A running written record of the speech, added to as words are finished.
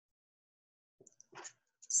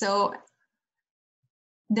So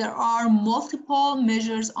there are multiple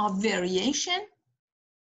measures of variation.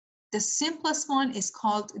 The simplest one is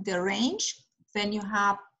called the range. When you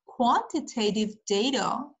have quantitative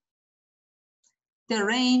data, the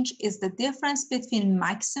range is the difference between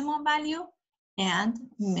maximum value and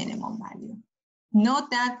minimum value. Note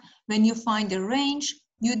that when you find the range,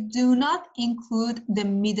 you do not include the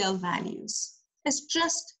middle values. It's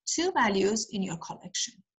just two values in your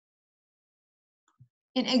collection.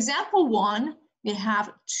 In example 1, we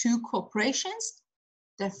have two corporations.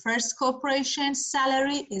 The first corporation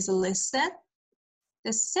salary is listed.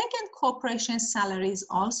 The second corporation salary is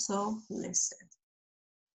also listed.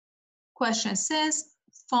 Question says,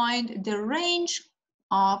 find the range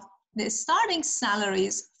of the starting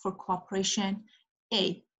salaries for corporation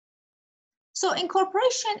A. So in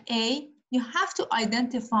corporation A, you have to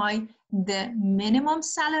identify the minimum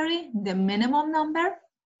salary, the minimum number,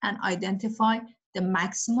 and identify the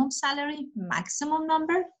maximum salary, maximum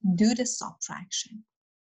number, do the subtraction.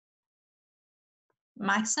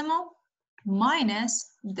 Maximum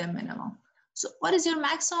minus the minimum. So what is your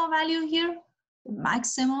maximum value here? The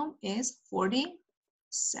maximum is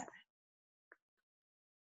 47.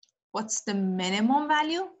 What's the minimum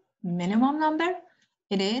value? Minimum number?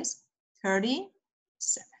 It is 37.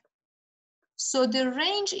 So the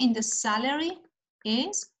range in the salary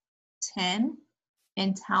is 10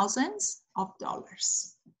 in thousands of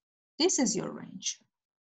dollars. This is your range.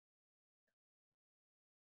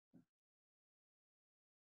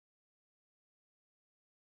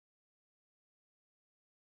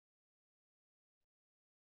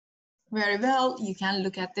 Very well, you can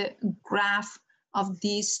look at the graph of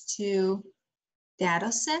these two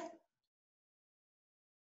data sets.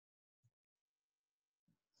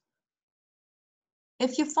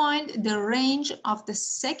 If you find the range of the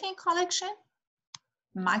second collection,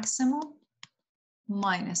 maximum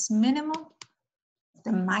minus minimum,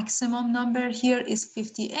 the maximum number here is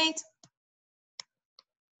 58.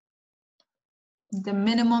 The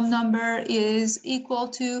minimum number is equal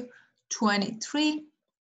to 23.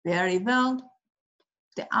 Very well.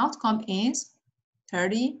 The outcome is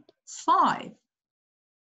 35.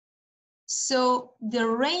 So the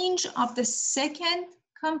range of the second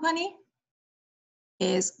company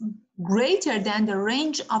is greater than the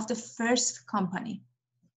range of the first company.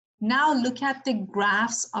 Now look at the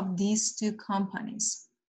graphs of these two companies.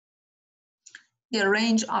 The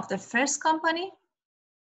range of the first company,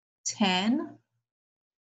 10.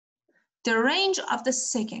 The range of the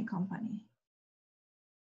second company.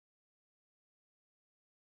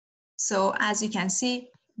 So as you can see,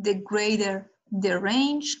 the greater the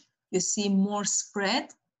range, you see more spread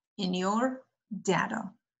in your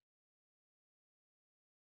data.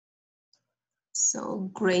 So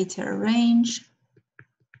greater range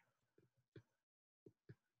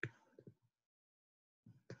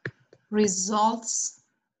results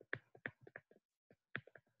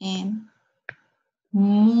in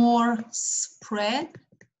more spread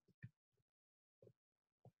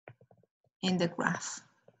in the graph.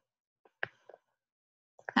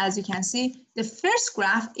 As you can see, the first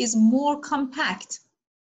graph is more compact,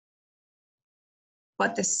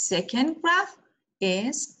 but the second graph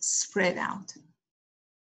is spread out.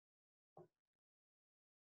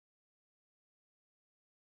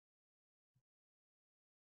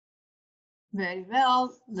 Very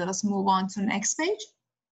well, let us move on to the next page.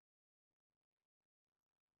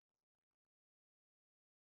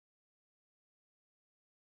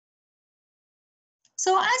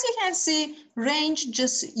 So as you can see, range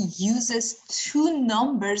just uses two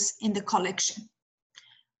numbers in the collection.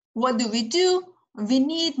 What do? We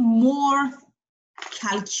need more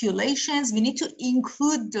calculations. We need to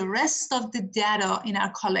include the rest of the data in our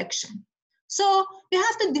collection. So we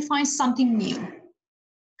have to define something new.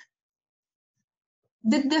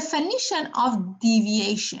 The definition of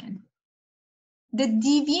deviation. The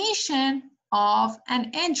deviation of an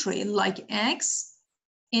entry like X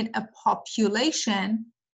in a population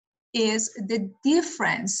is the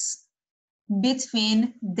difference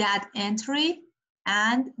between that entry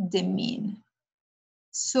and the mean.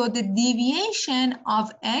 So the deviation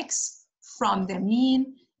of X from the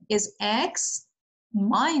mean is X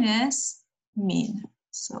minus mean.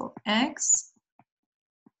 So X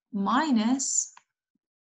minus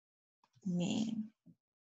mean.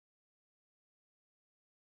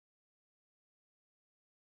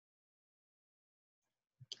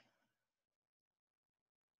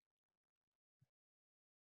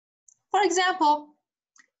 For example,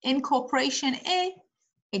 in corporation A,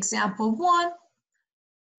 example 1,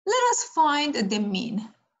 let us find the mean.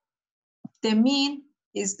 The mean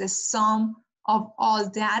is the sum of all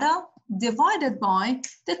data divided by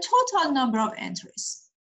the total number of entries.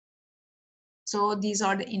 So these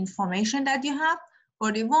are the information that you have: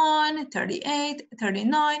 41, 38,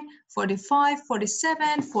 39, 45,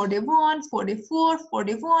 47, 41, 44,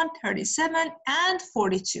 41, 37, and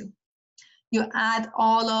 42. You add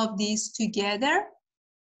all of these together,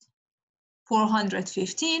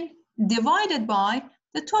 415, divided by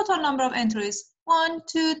the total number of entries, 1,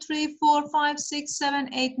 2, 3, 4, 5, 6,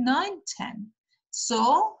 7, 8, 9, 10.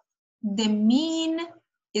 So the mean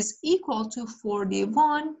is equal to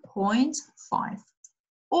 41.5,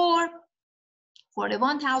 or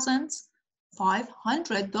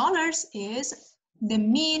 $41,500 is the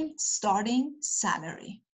mean starting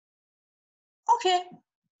salary. Okay,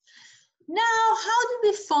 now how do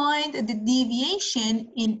we find the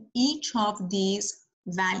deviation in each of these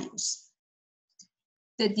values?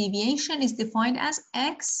 The deviation is defined as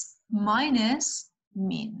x minus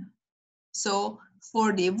mean. So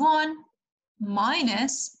 41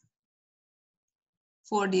 minus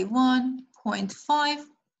 41.5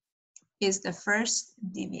 is the first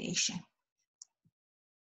deviation.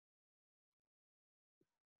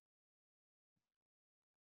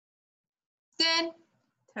 Then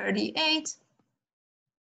 38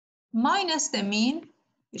 minus the mean,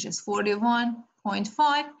 which is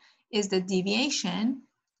 41.5, is the deviation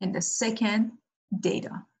in the second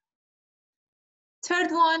data.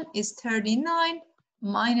 Third one is 39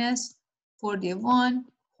 minus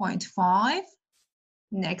 41.5.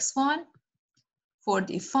 Next one,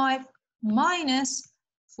 45 minus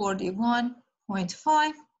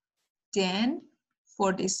 41.5. Then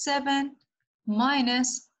 47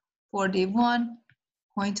 minus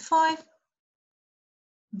 41.5.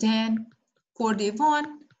 Then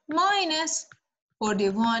 41 minus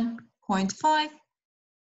 41.5.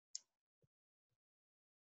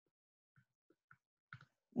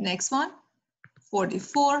 Next one,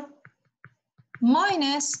 44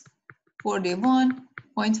 minus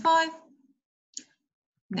 41.5.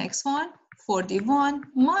 Next one, 41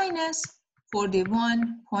 minus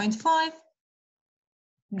 41.5.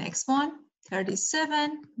 Next one,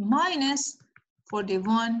 37 minus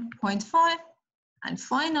 41.5. And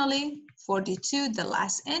finally, 42, the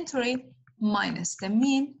last entry, minus the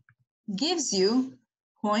mean, gives you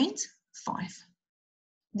 0.5.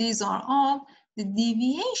 These are all the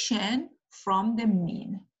deviation from the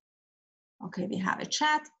mean. Okay, we have a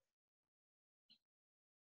chat.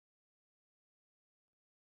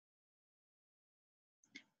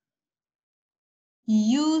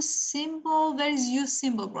 U symbol, where is U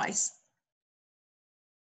symbol, Bryce?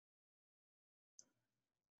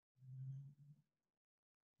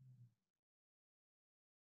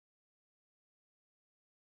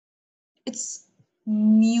 It's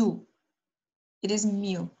mu. It is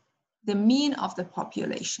mu, the mean of the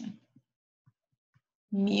population.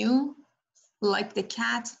 Mu, like the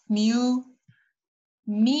cat, mu,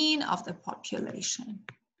 mean of the population.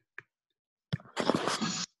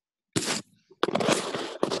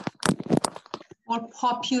 For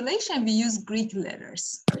population, we use Greek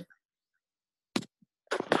letters.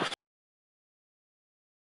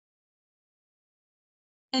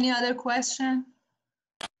 Any other question?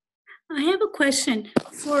 I have a question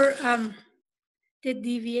for the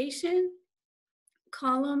deviation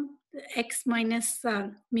column, the x minus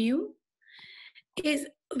mu, is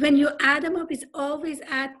when you add them up, it's always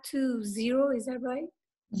add to 0, is that right?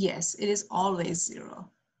 Yes, it is always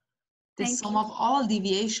 0. The Thank sum you. of all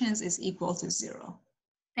deviations is equal to 0.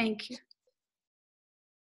 Thank you.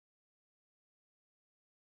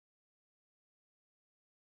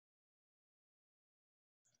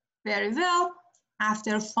 Very well.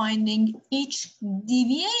 After finding each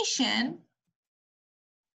deviation,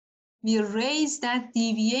 we raise that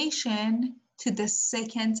deviation to the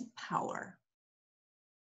second power.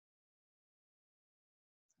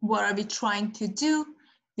 What are we trying to do?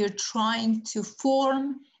 We're trying to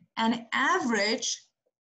form an average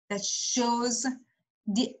that shows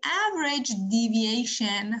the average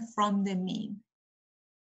deviation from the mean.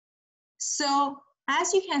 So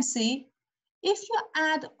as you can see, if you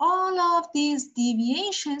add all of these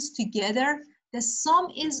deviations together, the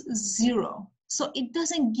sum is 0. So it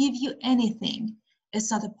doesn't give you anything.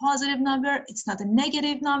 It's not a positive number, it's not a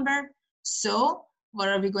negative number. So what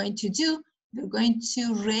are we going to do? We're going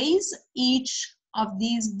to raise each of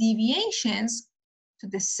these deviations to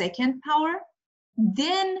the second power,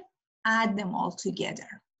 then add them all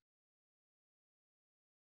together.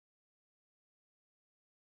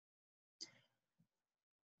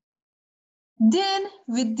 Then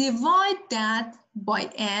we divide that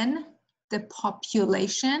by n, the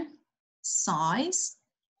population size,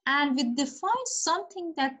 and we define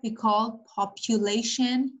something that we call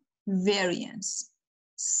population variance.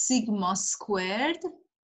 Sigma squared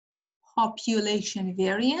population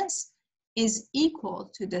variance is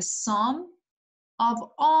equal to the sum of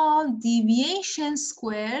all deviations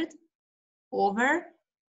squared over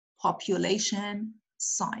population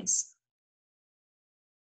size.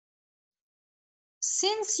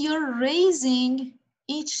 Since you're raising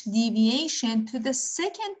each deviation to the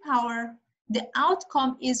second power, the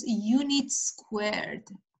outcome is unit squared.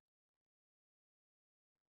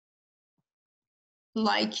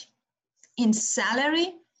 Like in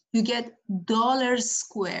salary, you get dollars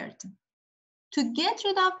squared. To get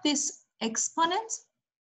rid of this exponent,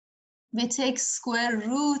 we take square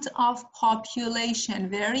root of population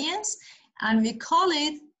variance and we call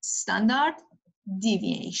it standard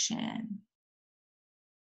deviation.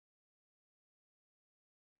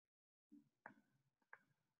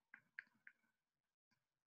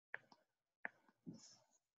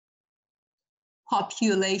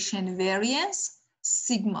 Population variance,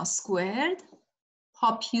 sigma squared.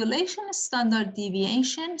 Population standard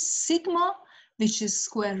deviation, sigma, which is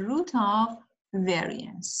square root of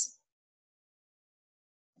variance.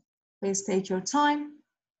 Please take your time,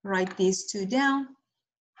 write these two down.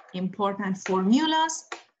 Important formulas.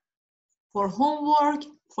 For homework,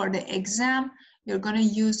 for the exam, you're going to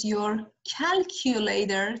use your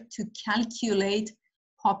calculator to calculate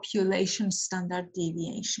population standard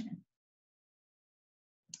deviation.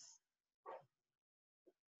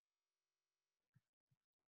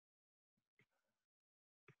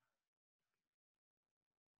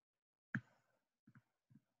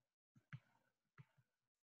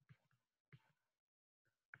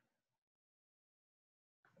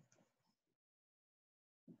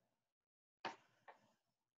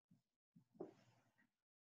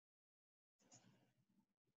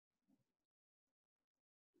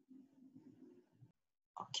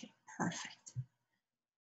 Okay, perfect.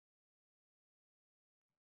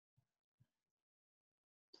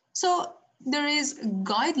 So there is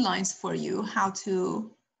guidelines for you how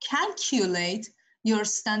to calculate your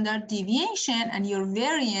standard deviation and your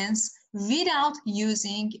variance without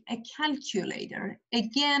using a calculator.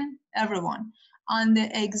 Again, everyone, on the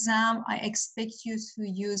exam, I expect you to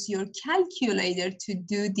use your calculator to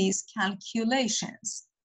do these calculations.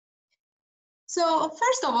 So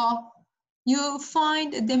first of all, you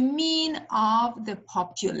find the mean of the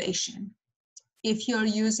population. If you're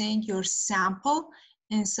using your sample,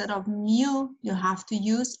 instead of mu, you have to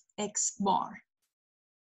use X bar.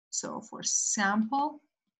 So for sample,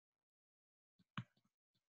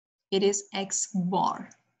 it is X bar,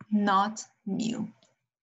 not mu.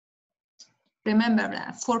 Remember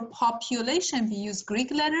that. For population, we use Greek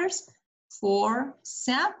letters. For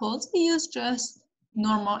samples, we use just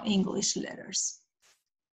normal English letters.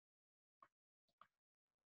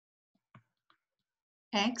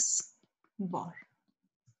 X bar.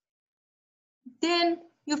 Then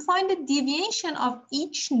you find the deviation of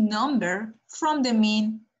each number from the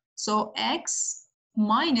mean. So X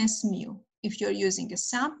minus mu. If you're using a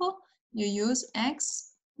sample, you use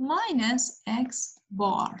X minus X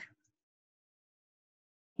bar.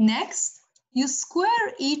 Next, you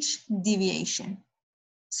square each deviation.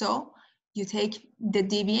 So you take the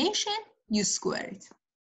deviation, you square it.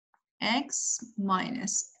 X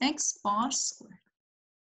minus X bar squared.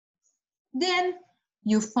 Then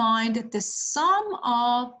you find the sum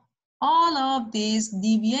of all of these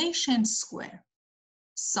deviations square.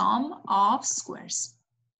 Sum of squares.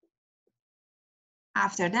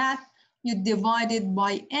 After that, you divide it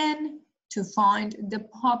by n to find the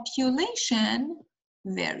population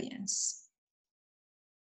variance.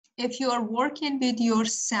 If you are working with your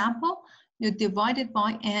sample, you divide it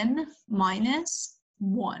by n minus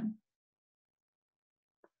 1.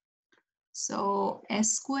 So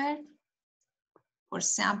S squared. For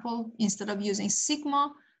sample, instead of using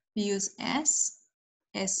sigma, we use S.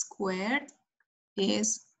 S squared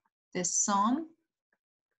is the sum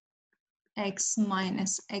X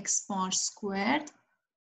minus X bar squared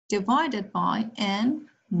divided by n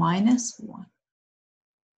minus 1.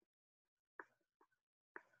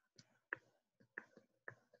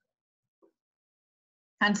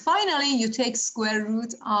 And finally, you take square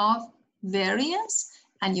root of variance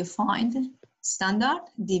and you find standard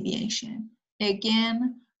deviation.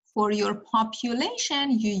 Again, for your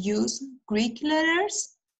population, you use Greek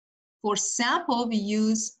letters. For sample, we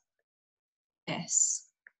use S.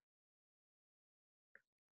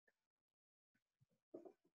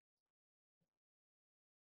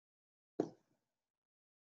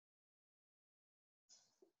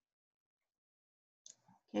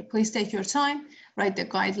 Okay, please take your time, write the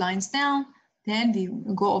guidelines down. Then we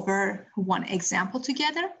go over one example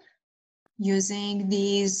together using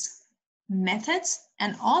these methods,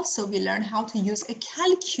 and also we learn how to use a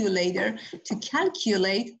calculator to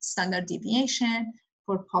calculate standard deviation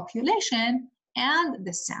for population and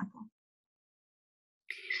the sample.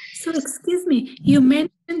 So excuse me, you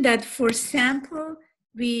mentioned that for sample,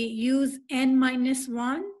 we use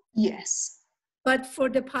n-1? Yes. But for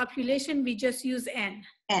the population, we just use n?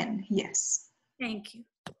 N, yes. Thank you.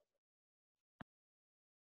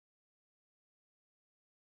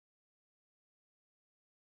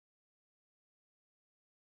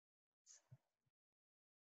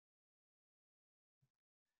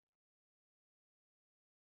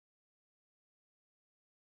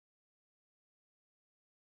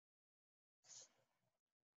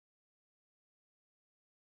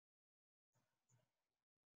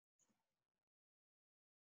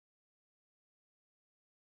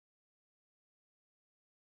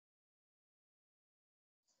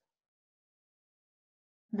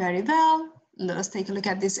 Very well. Let us take a look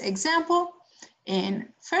at this example. In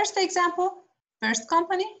first example, first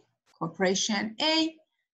company, corporation A,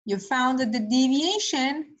 you found that the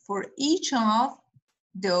deviation for each of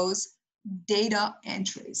those data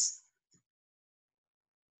entries.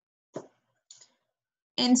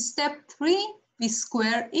 In step 3, we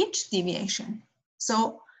square each deviation.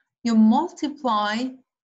 So you multiply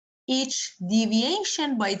each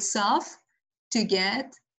deviation by itself to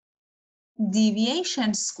get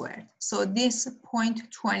deviation squared. So this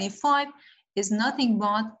 0.25 is nothing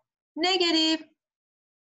but negative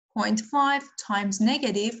 0.5 times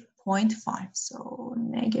negative 0.5. So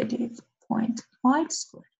negative 0.5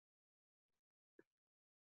 squared.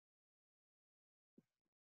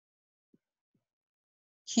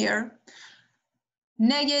 Here,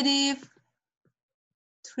 negative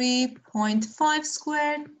 3.5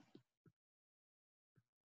 squared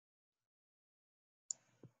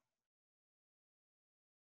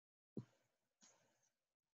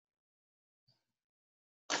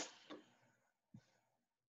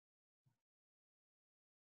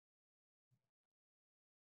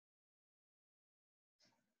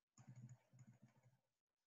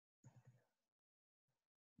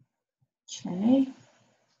okay.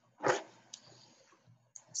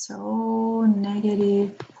 So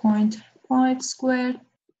negative 0.5 squared,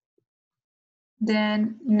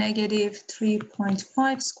 then negative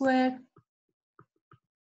 3.5 squared,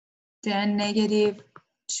 then negative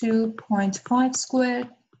 2.5 squared,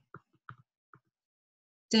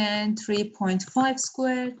 then 3.5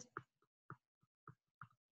 squared,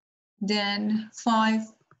 then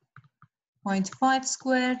 5.5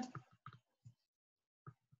 squared,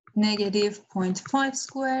 negative 0.5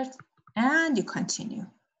 squared, and you continue.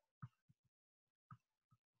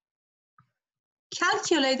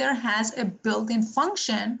 Calculator has a built-in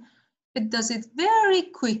function. It does it very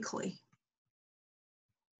quickly.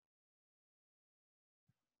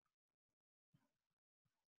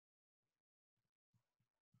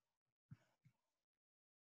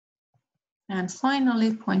 And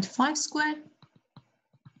finally, 0.5 squared.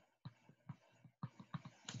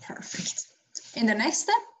 Perfect. In the next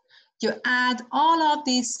step, you add all of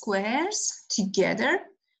these squares together,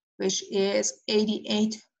 which is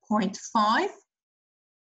 88.5.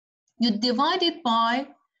 You divide it by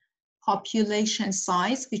population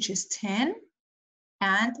size, which is 10,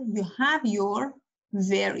 and you have your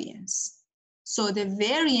variance. So the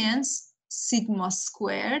variance, sigma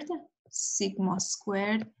squared,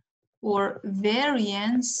 or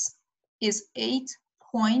variance is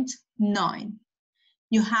 8.9.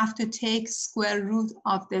 You have to take square root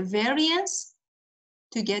of the variance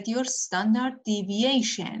to get your standard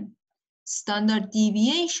deviation. Standard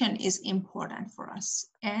deviation is important for us,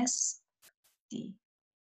 SD,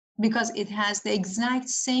 because it has the exact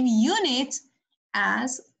same unit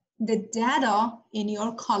as the data in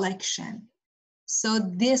your collection. So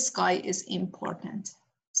this guy is important,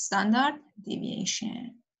 standard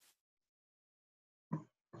deviation.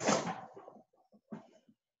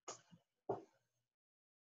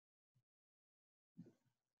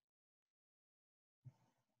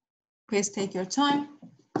 Please take your time.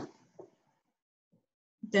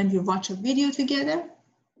 Then we watch a video together.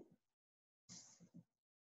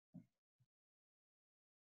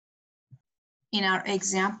 In our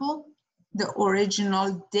example, the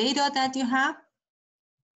original data that you have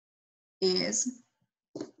is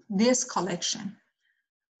this collection: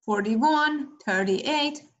 41,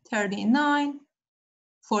 38, 39,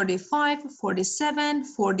 45, 47,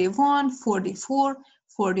 41, 44,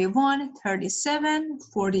 41, 37,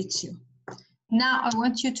 42. Now I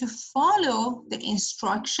want you to follow the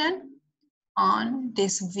instruction on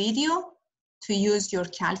this video to use your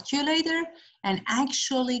calculator and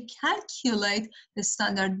actually calculate the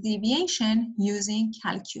standard deviation using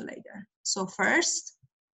calculator. So first,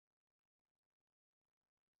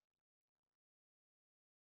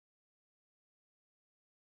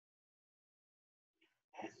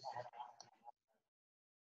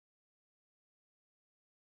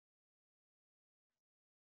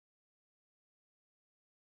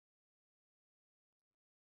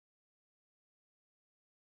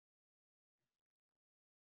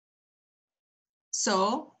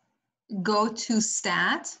 so go to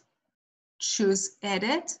Stat, choose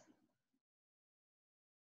Edit.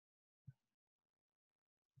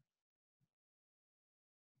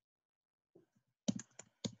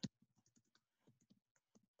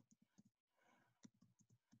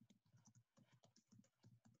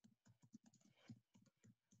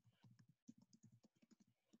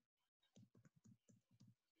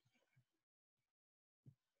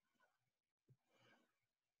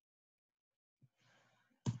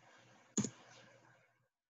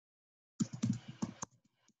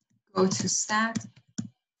 Go to Stat,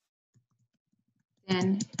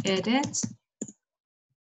 then Edit.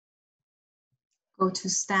 Go to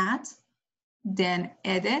Stat, then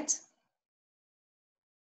Edit.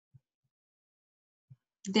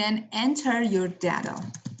 Then enter your data,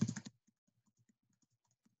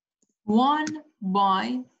 1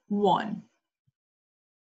 by 1.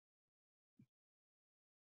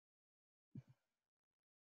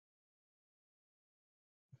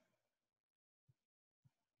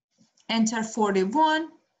 Enter 41,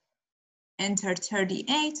 enter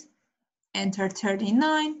 38, enter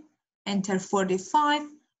 39, enter 45,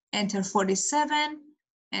 enter 47,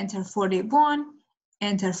 enter 41,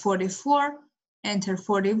 enter 44, enter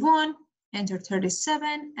 41, enter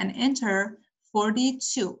 37, and enter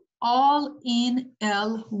 42, all in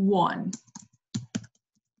L1.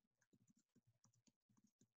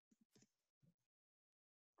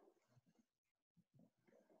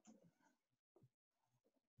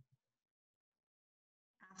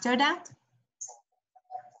 After that,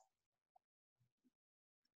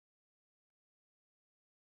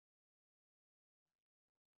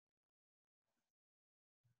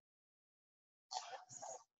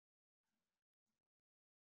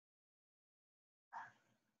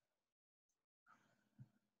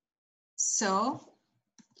 so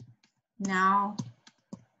now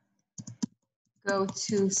go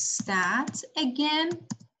to Stat again,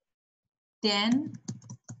 then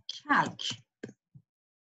Calc.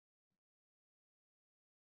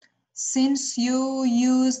 Since you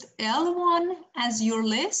used L1 as your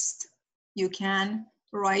list, you can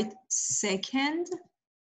write second,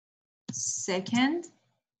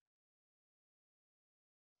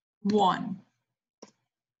 1.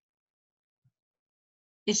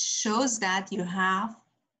 It shows that you have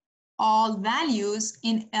all values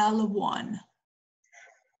in L1.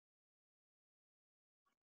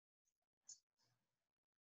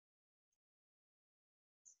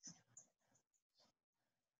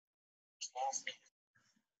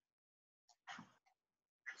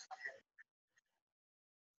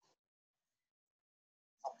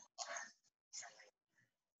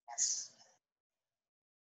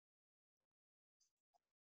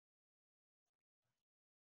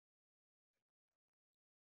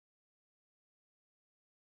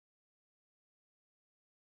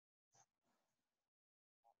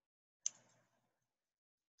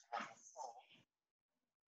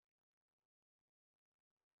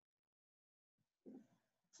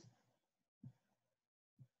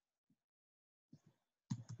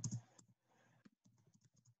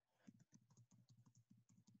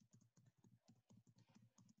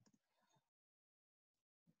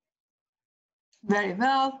 Very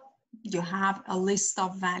well. You have a list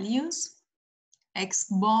of values. X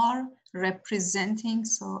bar representing,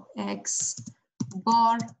 so X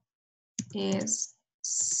bar is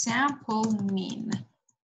sample mean.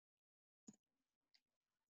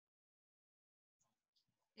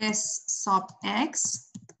 S sub X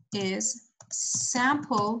is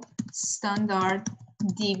sample standard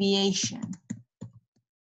deviation.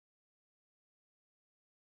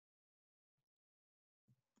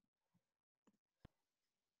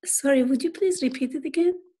 Sorry, would you please repeat it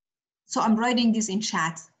again? So I'm writing this in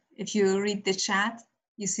chat. If you read the chat,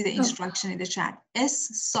 you see the instruction in the chat. S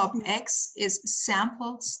sub X is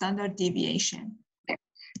sample standard deviation.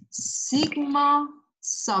 Sigma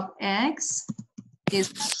sub X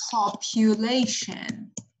is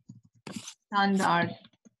population standard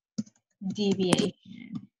deviation.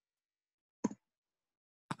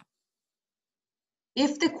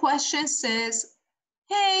 If the question says,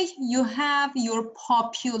 hey, you have your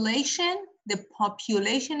population, the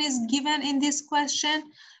population is given in this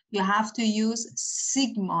question, you have to use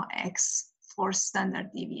sigma X for standard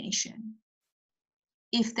deviation.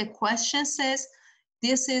 If the question says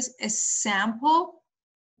this is a sample,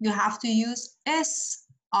 you have to use S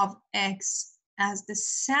of X as the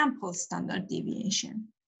sample standard deviation.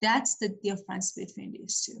 That's the difference between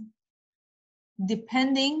these two,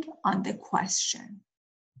 depending on the question.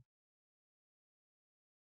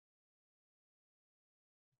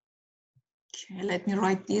 Okay, let me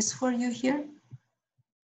write this for you here.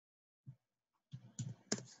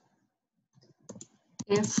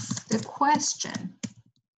 If the question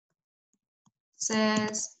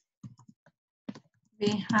says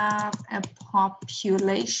we have a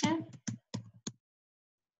population,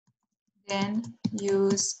 then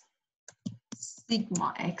use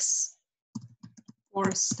sigma x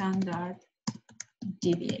for standard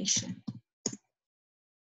deviation.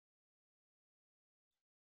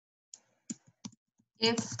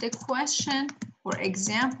 If the question or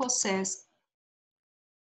example says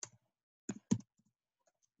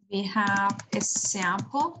we have a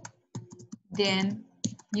sample, then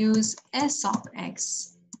use S of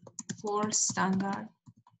X for standard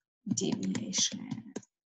deviation.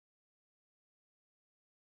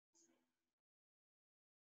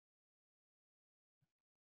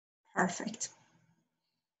 Perfect.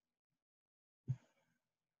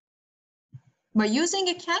 By using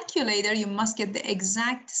a calculator, you must get the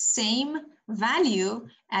exact same value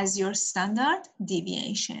as your standard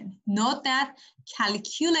deviation. Note that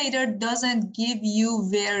calculator doesn't give you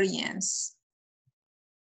variance.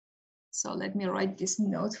 So let me write this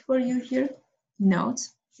note for you here. Note.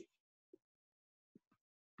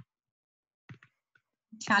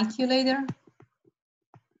 Calculator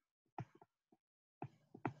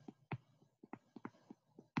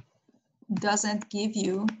doesn't give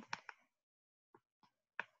you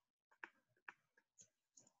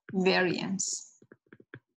variance.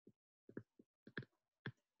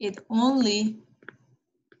 It only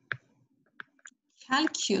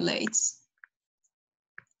calculates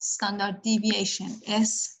standard deviation,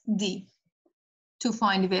 SD. To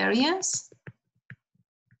find variance,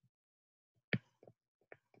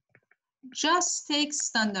 just take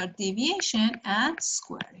standard deviation and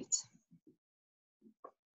square it.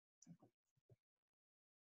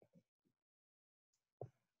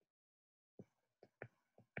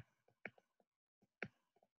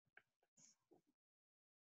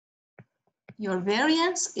 Your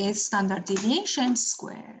variance is standard deviation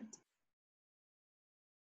squared.